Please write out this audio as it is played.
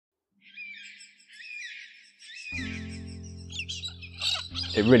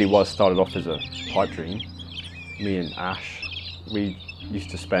It really was started off as a pipe dream. Me and Ash, we used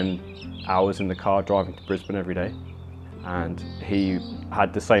to spend hours in the car driving to Brisbane every day, and he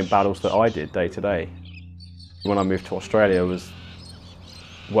had the same battles that I did day to day. When I moved to Australia, I was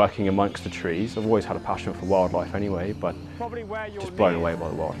working amongst the trees. I've always had a passion for wildlife anyway, but just blown away by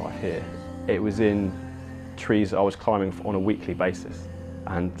the wildlife here. It was in trees that I was climbing on a weekly basis,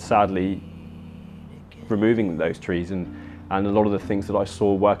 and sadly removing those trees and a lot of the things that I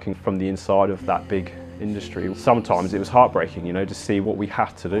saw working from the inside of that big industry. Sometimes it was heartbreaking, you know, to see what we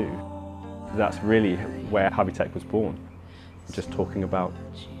had to do. That's really where Habi-Tec was born. Just talking about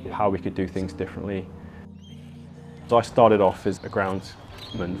how we could do things differently. So I started off as a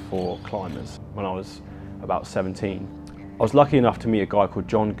groundsman for climbers when I was about 17. I was lucky enough to meet a guy called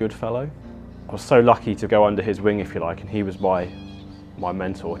John Goodfellow. I was so lucky to go under his wing, if you like, and he was my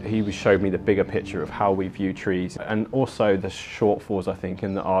mentor. He showed me the bigger picture of how we view trees and also the shortfalls, I think,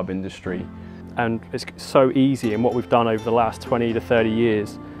 in the ARB industry. And it's so easy, and what we've done over the last 20 to 30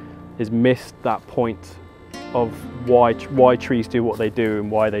 years is missed that point of why trees do what they do and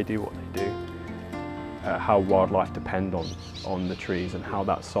why they do what they do. How wildlife depend on the trees and how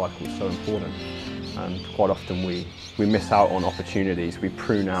that cycle is so important. And quite often we miss out on opportunities, we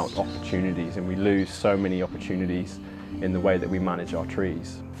prune out opportunities, and we lose so many opportunities in the way that we manage our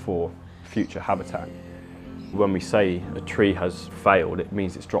trees for future habitat. When we say a tree has failed, it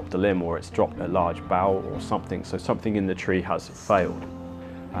means it's dropped a limb or it's dropped a large bough or something. So something in the tree has failed.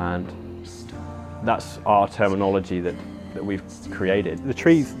 And that's our terminology that we've created. The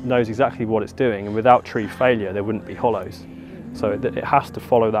tree knows exactly what it's doing, and without tree failure there wouldn't be hollows. So it has to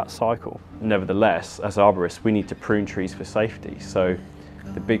follow that cycle. Nevertheless, as arborists, we need to prune trees for safety. So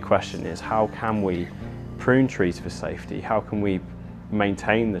the big question is, how can we prune trees for safety? How can we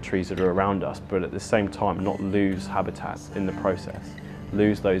maintain the trees that are around us, but at the same time not lose habitat in the process?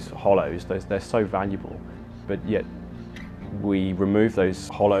 Lose those hollows, they're so valuable, but yet we remove those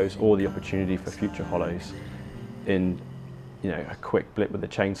hollows or the opportunity for future hollows in, you know, a quick blip with a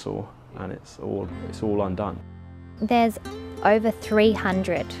chainsaw, and it's all undone. There's over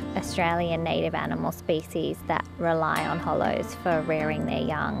 300 Australian native animal species that rely on hollows for rearing their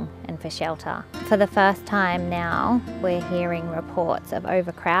young and for shelter. For the first time now, we're hearing reports of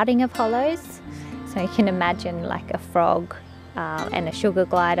overcrowding of hollows. So you can imagine like a frog and a sugar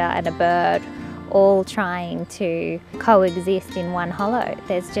glider and a bird all trying to coexist in one hollow.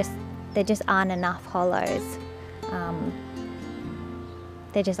 There just aren't enough hollows.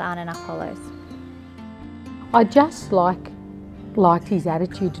 There just aren't enough hollows. I just liked his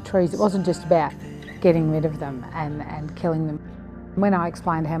attitude to trees. It wasn't just about getting rid of them and killing them. When I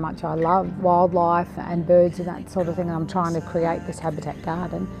explained how much I love wildlife and birds and that sort of thing, and I'm trying to create this habitat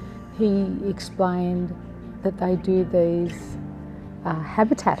garden, he explained that they do these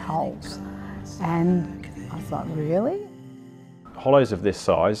habitat holes. And I was like, really? Hollows of this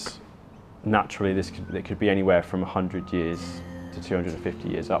size, naturally it could be anywhere from 100 years to 250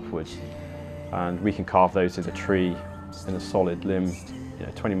 years upwards. And we can carve those in a tree, in a solid limb. You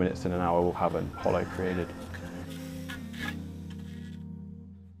know, 20 minutes in an hour we'll have a hollow created.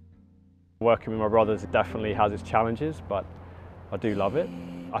 Working with my brothers definitely has its challenges, but I do love it.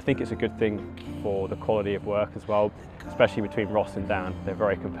 I think it's a good thing for the quality of work as well, especially between Ross and Dan. They're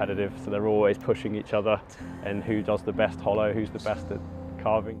very competitive, so they're always pushing each other and who does the best hollow, who's the best at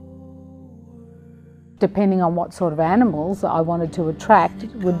carving. Depending on what sort of animals I wanted to attract,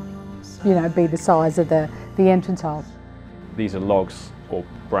 it would, you know, be the size of the entrance hole. These are logs or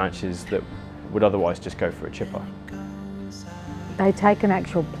branches that would otherwise just go for a chipper. They take an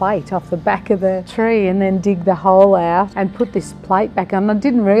actual plate off the back of the tree and then dig the hole out and put this plate back on. I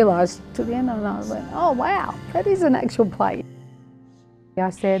didn't realise till the end of it, I went, oh wow, that is an actual plate. I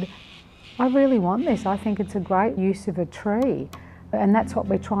said, I really want this. I think it's a great use of a tree. And that's what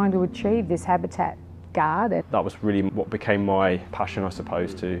we're trying to achieve, this habitat garden. That was really what became my passion, I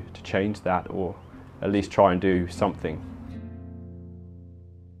suppose, to change that, or at least try and do something.